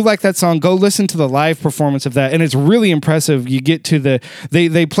 if you like that song, go listen to the live performance of that. And it's really impressive. You get to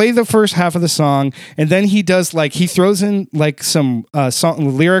they play the first half of the song, and then he does like, he throws in like some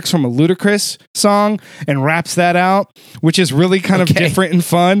lyrics from a Ludacris song and raps that out, which is really kind of different and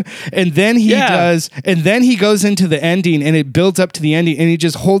fun. And then he goes into the ending, and it builds up to the ending, and he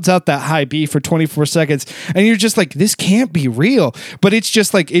just holds out that high B for 24 seconds. And you're just like, this can't be real. But it's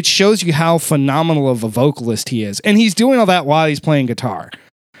just like, it shows you how phenomenal of a vocalist he is, and he's doing all that while he's playing guitar.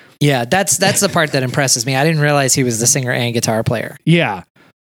 Yeah, that's the part that impresses me. I didn't realize he was the singer and guitar player. Yeah,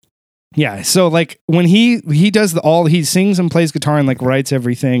 so like when he does he sings and plays guitar and like writes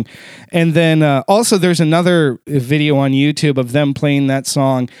everything. And then also there's another video on YouTube of them playing that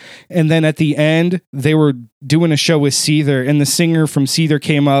song. And then at the end, they were doing a show with Seether, and the singer from Seether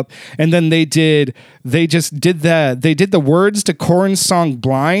came up, and then they did the words to Korn's song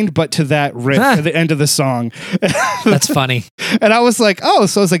Blind, but to that riff at the end of the song. That's funny. And I was like, oh,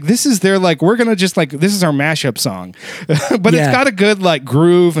 so it's like, this is their like, we're gonna just like, this is our mashup song. But it's got a good like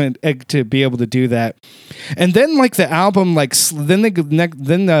groove and to be able to do that. And then like the album, like then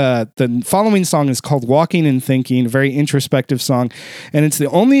the following song is called Walking and Thinking, a very introspective song, and it's the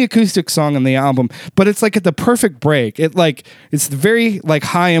only acoustic song on the album, but it's like at the perfect break. It's the very like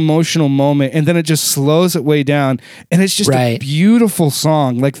high emotional moment, and then it just slows it way down, and it's just a beautiful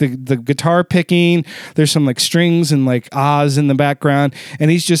song. Like the guitar picking, there's some like strings and like ahs in the background,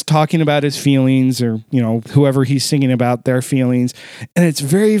 and he's just talking about his feelings, or you know, whoever he's singing about, their feelings. And it's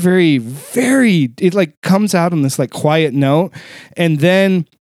very, very, very, it like comes out on this like quiet note. And then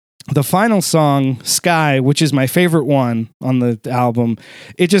the final song, Sky, which is my favorite one on the album,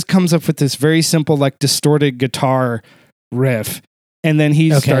 it just comes up with this very simple like distorted guitar riff. And then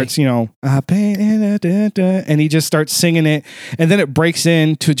he starts, you know, and he just starts singing it. And then it breaks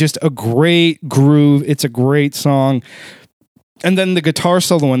into just a great groove. It's a great song. And then the guitar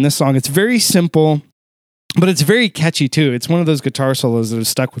solo in this song, it's very simple, but it's very catchy too. It's one of those guitar solos that have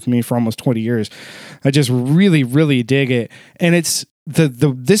stuck with me for almost 20 years. I just really, really dig it. And it's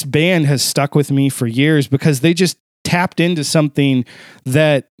this band has stuck with me for years because they just tapped into something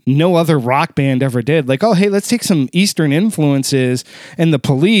that no other rock band ever did. Like, oh, hey, let's take some Eastern influences and the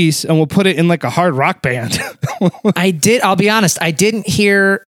Police, and we'll put it in like a hard rock band. I'll be honest, I didn't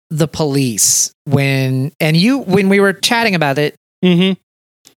hear the Police when we were chatting about it. Mm-hmm.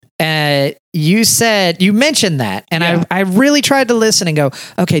 You mentioned that, and I really tried to listen and go,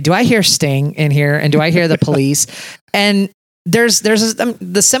 okay, do I hear Sting in here, and do I hear the Police? And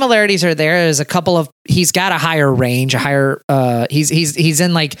the similarities are there. There's a couple of, he's got a higher range, he's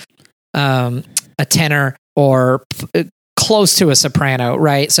in like a tenor or close to a soprano,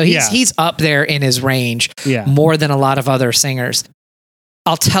 right? So he's up there in his range more than a lot of other singers.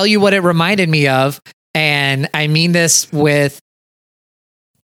 I'll tell you what it reminded me of, and I mean this in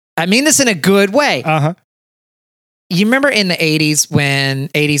a good way. Uh-huh. You remember in the 80s when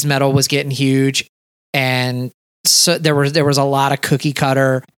 80s metal was getting huge, and so there was a lot of cookie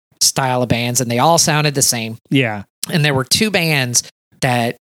cutter style of bands, and they all sounded the same. Yeah. And there were two bands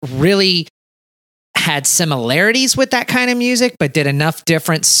that really had similarities with that kind of music, but did enough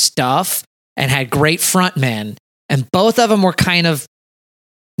different stuff and had great frontmen. And both of them were kind of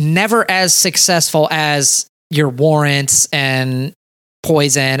never as successful as your Warrants and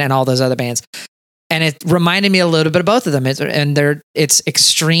Poison and all those other bands. And it reminded me a little bit of both of them. It's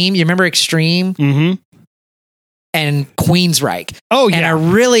Extreme. You remember Extreme? Mm-hmm. And Queensryche. Oh, yeah.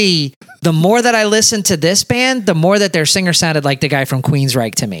 And the more that I listened to this band, the more that their singer sounded like the guy from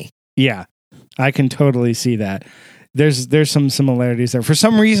Queensryche to me. Yeah, I can totally see that. There's some similarities there. For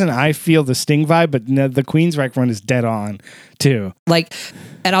some reason, I feel the Sting vibe, but the Queensryche one is dead on too. Like,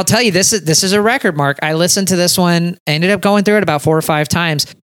 and I'll tell you, this is a record, Mark. I listened to this one, I ended up going through it about 4 or 5 times.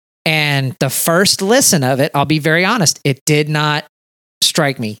 And the first listen of it, I'll be very honest, it did not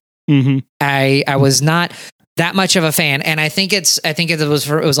strike me. Mm-hmm. I was not... that much of a fan. And I think it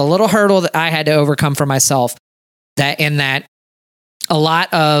was a little hurdle that I had to overcome for myself, that a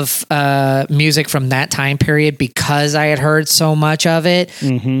lot of music from that time period, because I had heard so much of it,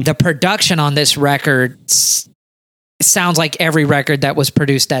 the production on this record sounds like every record that was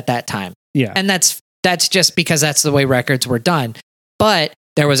produced at that time. Yeah. And that's just because that's the way records were done. But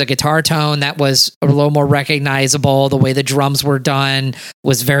there was a guitar tone that was a little more recognizable. The way the drums were done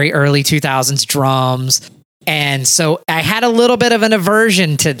was very early 2000s drums. And so I had a little bit of an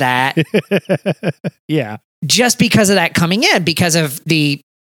aversion to that. Yeah. Just because of that coming in, because of the,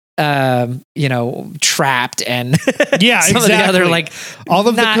 Trapped and some of the other, like, all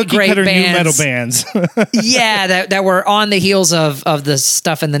of the cookie cutter new metal bands. Yeah, that were on the heels of the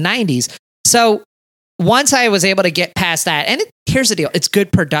stuff in the 90s. So once I was able to get past that, and here's the deal, it's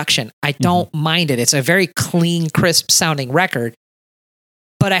good production. I don't mind it. It's a very clean, crisp sounding record.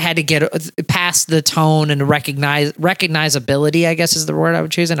 But I had to get past the tone and recognizability, I guess is the word I would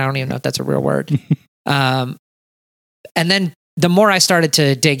choose. And I don't even know if that's a real word. And then the more I started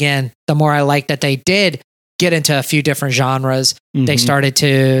to dig in, the more I liked that they did get into a few different genres. They started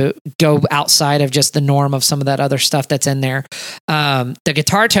to go outside of just the norm of some of that other stuff that's in there. The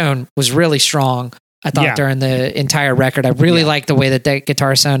guitar tone was really strong, I thought, during the entire record. I really like the way that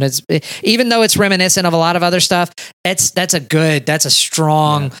guitar sound is, even though it's reminiscent of a lot of other stuff. That's a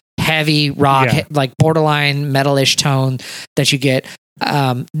strong, heavy rock, like borderline metal-ish tone that you get.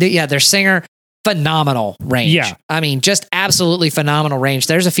 Their singer, phenomenal range. Yeah. I mean, just absolutely phenomenal range.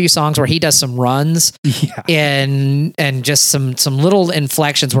 There's a few songs where he does some runs and just some little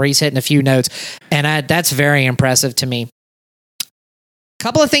inflections where he's hitting a few notes. And that's very impressive to me.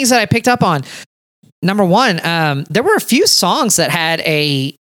 Couple of things that I picked up on. Number one, there were a few songs that had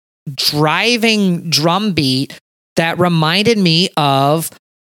a driving drum beat that reminded me of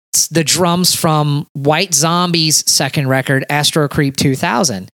the drums from White Zombie's second record, Astro Creep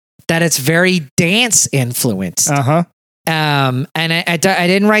 2000. That it's very dance influenced. And I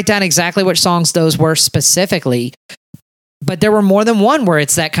didn't write down exactly which songs those were specifically, but there were more than one where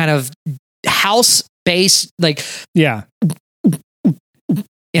it's that kind of house bass, like, and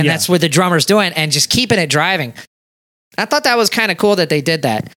that's what the drummer's doing and just keeping it driving. I thought that was kind of cool that they did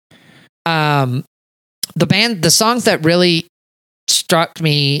that. The songs that really struck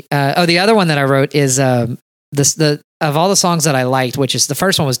me. The other one that I wrote is of all the songs that I liked, which is the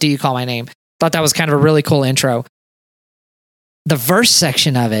first one was "Do You Call My Name." Thought that was kind of a really cool intro. The verse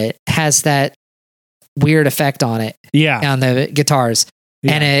section of it has that weird effect on it. On the guitars.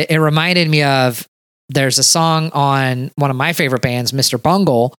 And it reminded me of, there's a song on one of my favorite bands, Mr.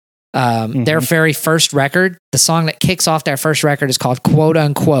 Bungle, their very first record. The song that kicks off their first record is called Quote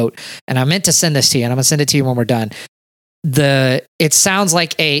Unquote. And I meant to send this to you, and I'm going to send it to you when we're done. It sounds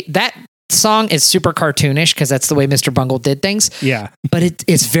like that song is super cartoonish because that's the way Mr. Bungle did things. But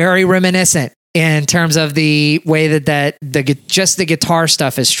it's very reminiscent in terms of the way that the guitar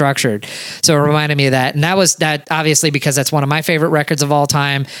stuff is structured. So it reminded me of that. And that was that, obviously, because that's one of my favorite records of all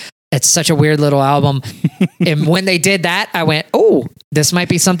time. It's such a weird little album. And when they did that, I went, oh, this might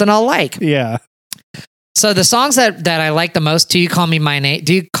be something I'll like. So the songs that I like the most, Do You Call My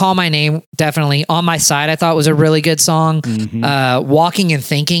Name, definitely. On My Side, I thought was a really good song. Walking and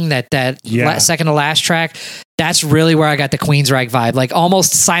Thinking, that second to last track, that's really where I got the Queensryche vibe, like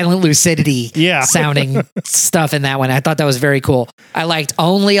almost Silent Lucidity sounding stuff in that one. I thought that was very cool. I liked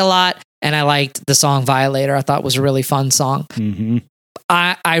Only a lot, and I liked the song Violator. I thought was a really fun song.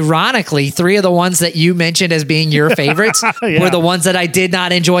 Ironically, three of the ones that you mentioned as being your favorites were the ones that I did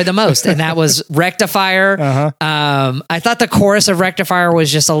not enjoy the most. And that was Rectifier. I thought the chorus of Rectifier was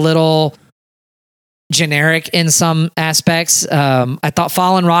just a little generic in some aspects. I thought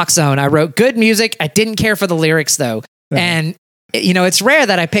Fallen Rock Zone, I wrote good music. I didn't care for the lyrics though. And it's rare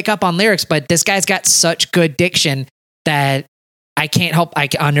that I pick up on lyrics, but this guy's got such good diction that I can't help, I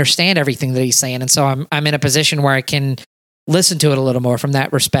can understand everything that he's saying. And so I'm in a position where I can listen to it a little more from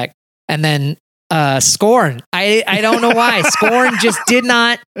that respect. And then Scorn. I don't know why. Scorn just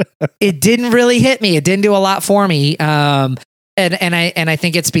it didn't really hit me. It didn't do a lot for me. And I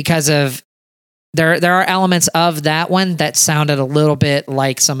think it's because of there are elements of that one that sounded a little bit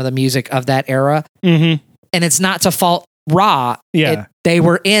like some of the music of that era. And it's not to fault Raw. They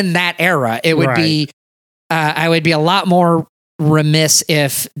were in that era. It would be I would be a lot more remiss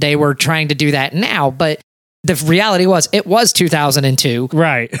if they were trying to do that now, but the reality was, it was 2002.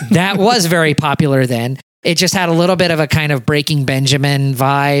 That was very popular then. It just had a little bit of a kind of Breaking Benjamin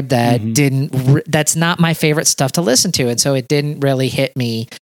vibe that that's not my favorite stuff to listen to. And so it didn't really hit me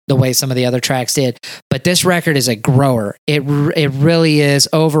the way some of the other tracks did. But this record is a grower. It really is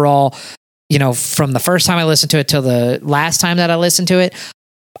overall. from the first time I listened to it till the last time that I listened to it,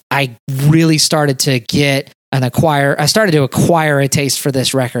 I really started to acquire a taste for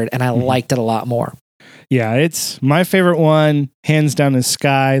this record, and I liked it a lot more. Yeah, it's my favorite one, hands down, is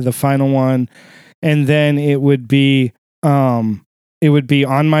Sky, the final one. And then it would be On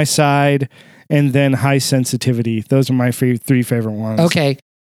My Side, and then High Sensitivity. Those are my three favorite ones. Okay.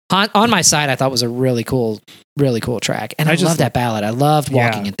 On My Side, I thought was a really cool track. And I love that ballad. I loved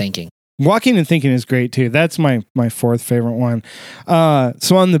Walking and Thinking. Walking and Thinking is great too. That's my fourth favorite one.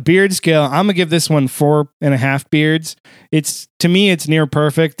 So on the beard scale, I'm gonna give this one 4.5 beards. To me, it's near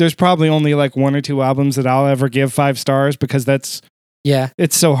perfect. There's probably only like one or two albums that I'll ever give 5 stars because it's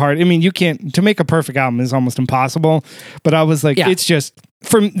so hard. I mean, to make a perfect album is almost impossible. But I was like, it's just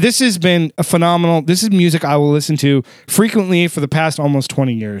this has been a phenomenal. This is music I will listen to frequently for the past almost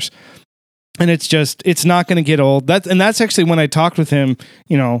 20 years. And it's not going to get old. That's actually when I talked with him,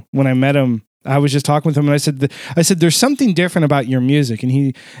 when I met him, I was just talking with him and I said, there's something different about your music.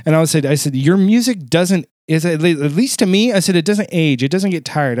 And I said, your music doesn't, at least to me, I said, it doesn't age. It doesn't get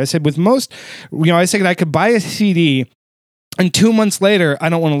tired. I said, with most, I said I could buy a CD and 2 months later, I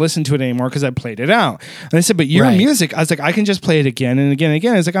don't want to listen to it anymore because I played it out. And I said, but your music, I was like, I can just play it again and again and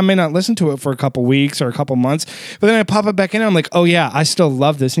again. I was like, I may not listen to it for a couple weeks or a couple months, but then I pop it back in and I'm like, oh yeah, I still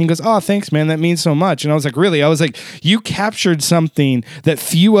love this. And he goes, oh, thanks, man. That means so much. And I was like, really? I was like, you captured something that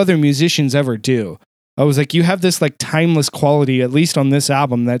few other musicians ever do. I was like, you have this like timeless quality, at least on this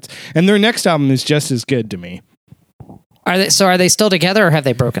album. And their next album is just as good to me. Are they still together or have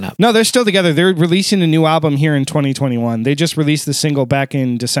they broken up? No, they're still together. They're releasing a new album here in 2021. They just released the single back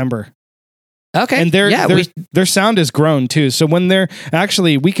in December. Okay. And their sound has grown too. So when they're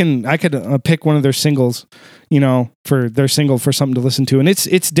actually, I could pick one of their singles, for their single for something to listen to. And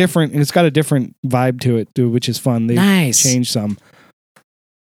it's different. It's got a different vibe to it too, which is fun. They changed some.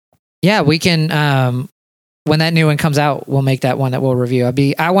 Yeah, we can, when that new one comes out, we'll make that one that we'll review.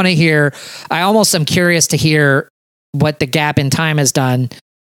 I almost am curious to hear what the gap in time has done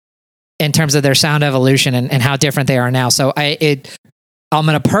in terms of their sound evolution and how different they are now. So I'm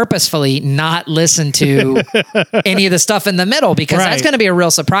going to purposefully not listen to any of the stuff in the middle because that's going to be a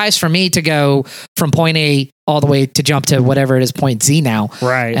real surprise for me to go from point A all the way to jump to whatever it is, point Z now.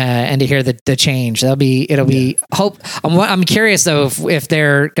 Right. And to hear the change. It'll be hope. I'm curious though, if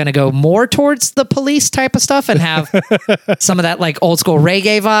they're going to go more towards the Police type of stuff and have some of that like old school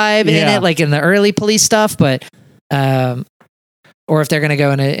reggae vibe in it, like in the early Police stuff, but or if they're going to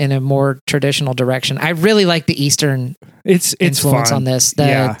go in a more traditional direction. I really like the Eastern influence fun. On this.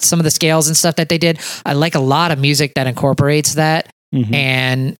 Some of the scales and stuff that they did. I like a lot of music that incorporates that,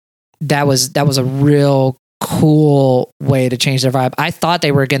 and that was a real cool way to change their vibe. I thought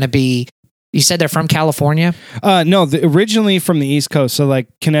they were going to be. You said they're from California? No, originally from the East Coast, so like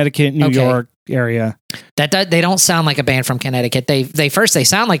Connecticut, New York area. They don't sound like a band from Connecticut. They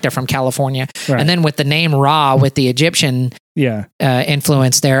sound like they're from California, and then with the name Ra, with the Egyptian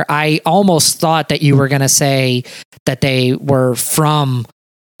influence there, I almost thought that you were going to say that they were from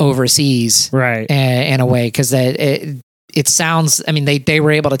overseas, right? In a way, because it sounds. I mean, they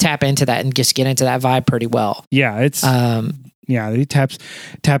were able to tap into that and just get into that vibe pretty well. Yeah, it's. Yeah, he taps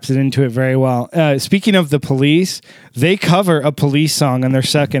it into it very well. Speaking of the Police, they cover a Police song on their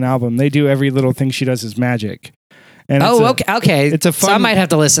second album. They do Every Little Thing She Does Is Magic. And okay. It's a fun. So I might have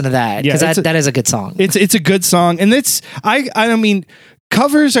to listen to that because that is a good song. It's a good song, and I mean.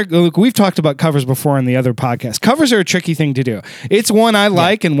 Covers are, look, we've talked about covers before on the other podcast. Covers are a tricky thing to do. It's one I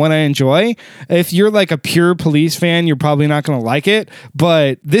like and one I enjoy. If you're like a pure Police fan, you're probably not going to like it.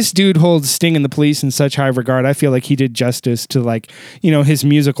 But this dude holds Sting and the Police in such high regard. I feel like he did justice to his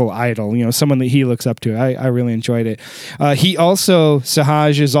musical idol, someone that he looks up to. I really enjoyed it.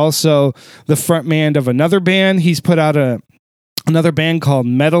 Sahaj is also the front man of another band. He's put out another band called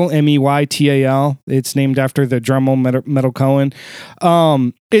Metal, Meytal. It's named after the drummer Metal Cohen.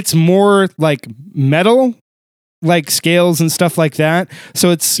 It's more like metal, like scales and stuff like that. So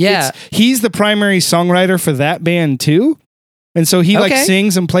he's the primary songwriter for that band too. And so he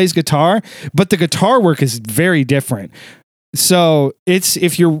sings and plays guitar, but the guitar work is very different. So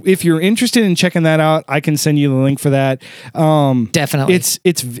if you're interested in checking that out, I can send you the link for that. Definitely. It's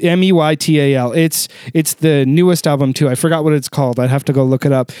Meytal. It's the newest album too. I forgot what it's called. I'd have to go look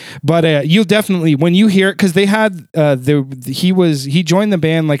it up. But you'll definitely, when you hear it, because they had he joined the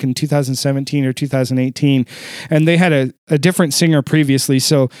band like in 2017 or 2018, and they had a different singer previously.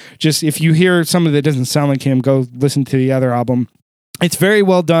 So just if you hear something that doesn't sound like him, go listen to the other album. It's very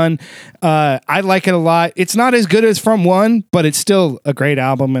well done. I like it a lot. It's not as good as From One, but it's still a great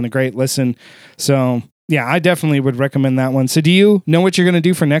album and a great listen. So Yeah, I definitely would recommend that one. So do you know what you're going to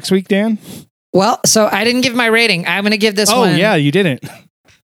do for next week, Dan? Well, so I didn't give my rating. I'm going to give this one. Oh, yeah, you didn't.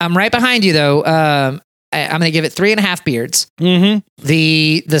 I'm right behind you, though. I'm going to give it 3.5 beards. Mm-hmm.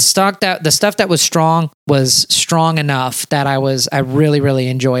 The stuff that was strong enough that I really, really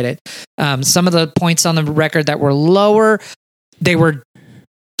enjoyed it. Some of the points on the record that were lower, they were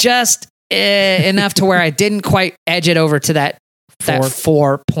just enough to where I didn't quite edge it over to that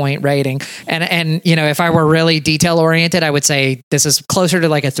 4-point rating. And if I were really detail oriented, I would say this is closer to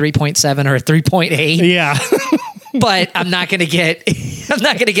like a 3.7 or a 3.8. Yeah. But I'm not going to get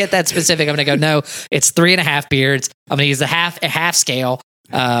that specific. I'm going to go, no, it's 3.5 beards. I'm going to use the half scale.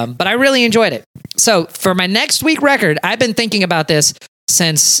 But I really enjoyed it. So for my next week record, I've been thinking about this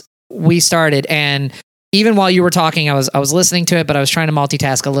since we started. And even while you were talking, I was listening to it, but I was trying to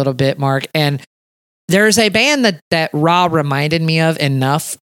multitask a little bit, Mark. And there's a band that Raw reminded me of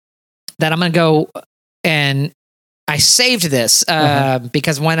enough that I'm going to go, and I saved this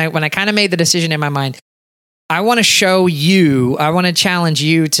because when I kind of made the decision in my mind, I want to challenge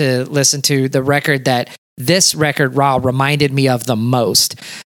you to listen to the record that this record, Raw, reminded me of the most.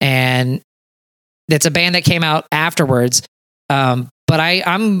 And it's a band that came out afterwards. But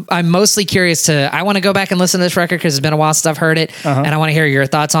I'm mostly curious I want to go back and listen to this record because it's been a while since I've heard it, and I want to hear your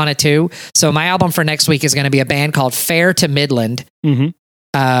thoughts on it too. So my album for next week is going to be a band called Fair to Midland. Mm-hmm.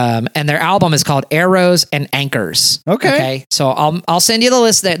 And their album is called Arrows and Anchors. Okay. So I'll send you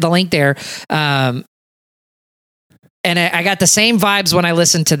the link there. And I got the same vibes when I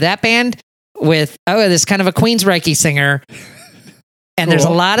listened to that band with, this kind of a Queensryche singer. And There's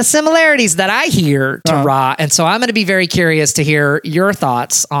a lot of similarities that I hear to Raw. And so I'm going to be very curious to hear your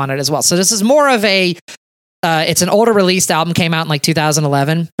thoughts on it as well. So this is more of it's an older released album, came out in like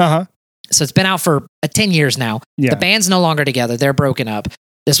 2011. So it's been out for 10 years now. Yeah. The band's no longer together. They're broken up.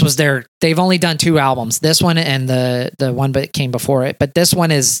 This was they've only done 2 albums, this one and the one that came before it. But this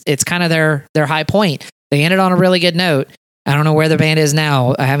one it's kind of their high point. They ended on a really good note. I don't know where the band is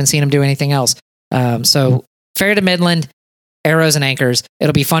now. I haven't seen them do anything else. So Fair to Midland, Arrows and Anchors.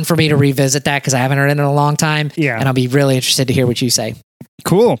 It'll be fun for me to revisit that because I haven't heard it in a long time. Yeah. And I'll be really interested to hear what you say.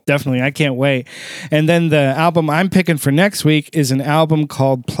 Cool. Definitely. I can't wait. And then the album I'm picking for next week is an album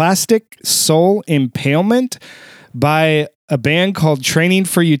called Plastic Soul Impalement by a band called Training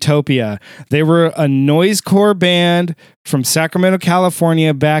for Utopia. They were a noisecore band from Sacramento,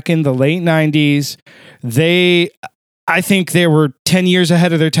 California back in the late 90s. I think they were 10 years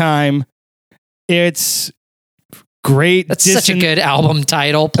ahead of their time. It's great. That's such a good album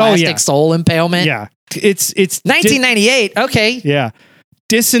title. Plastic Soul Impalement. Yeah. It's 1998. Okay. Yeah.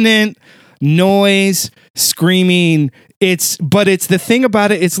 Dissonant noise, screaming. But it's the thing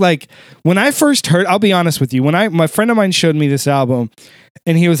about it. It's like when I first heard, I'll be honest with you. When my friend of mine showed me this album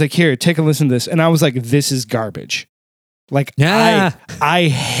and he was like, here, take a listen to this. And I was like, this is garbage. Like, yeah. I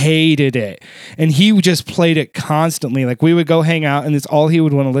hated it. And he just played it constantly. Like, we would go hang out and it's all he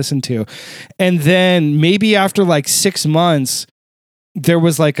would want to listen to. And then maybe after like 6 months, there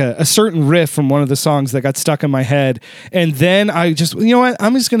was like a certain riff from one of the songs that got stuck in my head. And then I just, you know what?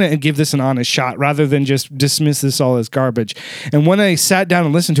 I'm just going to give this an honest shot rather than just dismiss this all as garbage. And when I sat down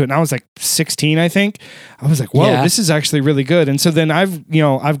and listened to it, and I was like 16, I think, I was like, whoa, this is actually really good. And so then I've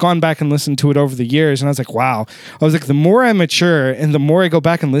gone back and listened to it over the years and I was like, wow. I was like, the more I mature and the more I go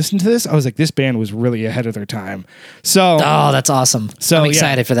back and listen to this, I was like, this band was really ahead of their time. So, oh, that's awesome. So I'm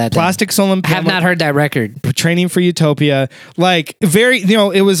excited for that. Plastic Soul Impalement. I have not heard that record. Training for Utopia. Like,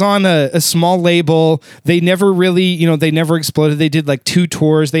 it was on a small label. They never really, they never exploded. They did like 2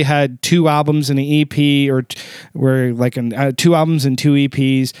 tours. They had 2 albums and an EP, or were like 2 albums and 2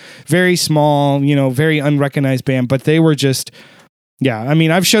 EPs. Very small, very unrecognized band, but they were just, yeah. I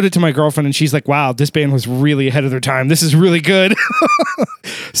mean, I've showed it to my girlfriend and she's like, wow, this band was really ahead of their time. This is really good.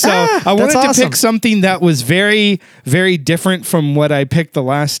 So I wanted to pick something that was very, very different from what I picked the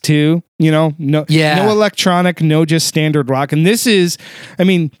last 2. No electronic, no just standard rock. And this is, I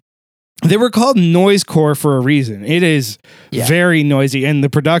mean, they were called noisecore for a reason. It is very noisy, and the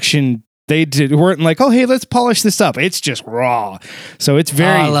production weren't like, oh, hey, let's polish this up. It's just raw. So it's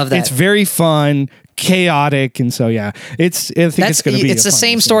very, I love that. It's very fun, chaotic, and so I think it's going to be. It's the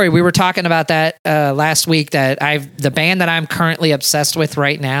same story. We were talking about that last week. That the band that I'm currently obsessed with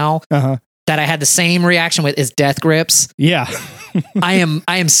right now. That I had the same reaction with is Death Grips. Yeah. I've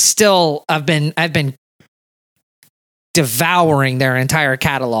been devouring their entire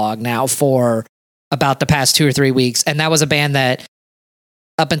catalog now for about the past 2 or 3 weeks. And that was a band that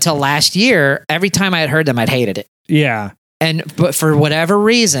up until last year, every time I had heard them, I'd hated it. Yeah. But for whatever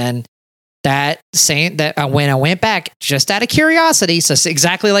reason, when I went back just out of curiosity, so it's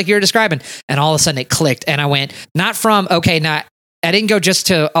exactly like you're describing, and all of a sudden it clicked, and I went not from I didn't go just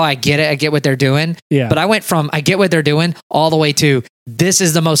to, I get it, I get what they're doing. Yeah. But I went from I get what they're doing all the way to this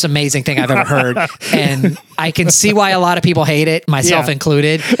is the most amazing thing I've ever heard. And I can see why a lot of people hate it, myself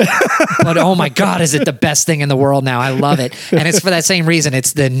included. But oh my God, is it the best thing in the world now? I love it. And it's for that same reason.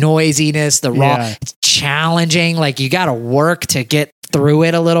 It's the noisiness, the raw, it's challenging. Like you got to work to get through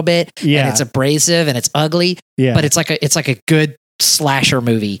it a little bit. Yeah. And it's abrasive and it's ugly. Yeah. But it's like a good slasher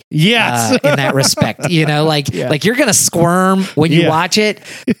movie. Yes. In that respect, like you're going to squirm when you watch it,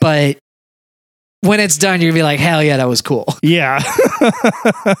 but when it's done, you're gonna be like, hell yeah, that was cool. Yeah.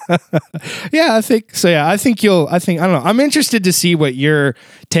 Yeah, I think so. Yeah, I don't know. I'm interested to see what your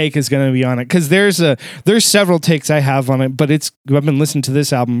take is going to be on it. Cause there's several takes I have on it, but I've been listening to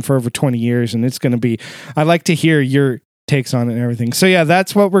this album for over 20 years and I'd like to hear your takes on it and everything. So yeah,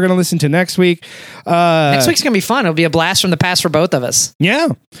 that's what we're going to listen to next week. Next week's going to be fun. It'll be a blast from the past for both of us. Yeah.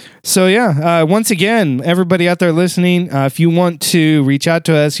 So yeah, once again, everybody out there listening, if you want to reach out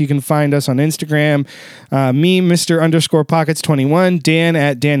to us, you can find us on Instagram, me, Mr._Pockets21, Dan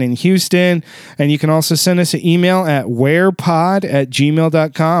at Dan in Houston. And you can also send us an email at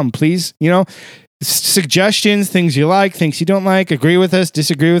wherepod@gmail.com. Please, suggestions, things you like, things you don't like, agree with us,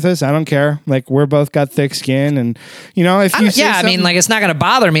 disagree with us. I don't care. Like we're both got thick skin and if you say I mean, like it's not going to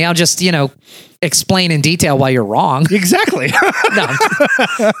bother me. I'll just, explain in detail why you're wrong. Exactly.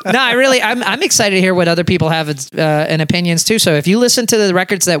 I'm excited to hear what other people have and opinions too. So if you listen to the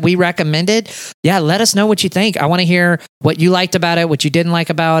records that we recommended, let us know what you think. I want to hear what you liked about it, what you didn't like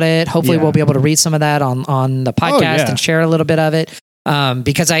about it. Hopefully we'll be able to read some of that on the podcast and share a little bit of it.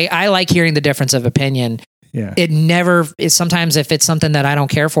 Because I like hearing the difference of opinion. Yeah. It never is. Sometimes if it's something that I don't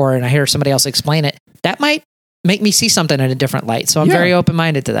care for and I hear somebody else explain it, that might make me see something in a different light. So I'm very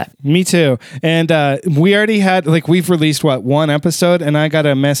open-minded to that. Me too. And we already had, we've released one episode, and I got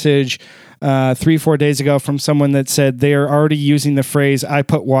a message 3-4 days ago from someone that said they are already using the phrase, I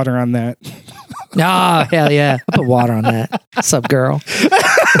put water on that. Oh, hell yeah. I put water on that. What's up, girl?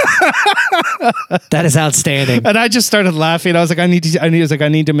 That is outstanding. And I just started laughing. I was like, I need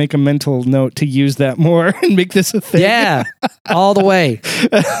to make a mental note to use that more and make this a thing. Yeah, all the way.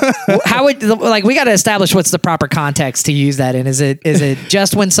 How would we got to establish what's the proper context to use that in? Is it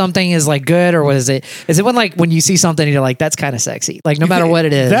just when something is good, or is it when you see something and you're like, that's kind of sexy? Like no matter what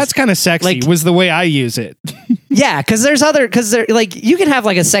it is, that's kind of sexy. Was the way I use it. Yeah, because you can have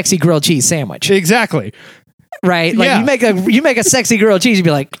a sexy grilled cheese sandwich. Exactly. Right, you make a sexy grilled cheese. You'd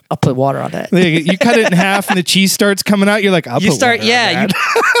be like, I'll put water on that. You cut it in half, and the cheese starts coming out. You're like, I'll put water on that.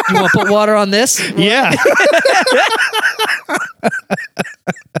 You want to put water on this? Yeah.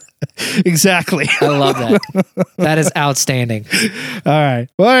 Exactly. I love that. That is outstanding. All right.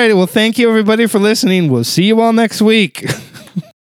 Well, thank you everybody for listening. We'll see you all next week.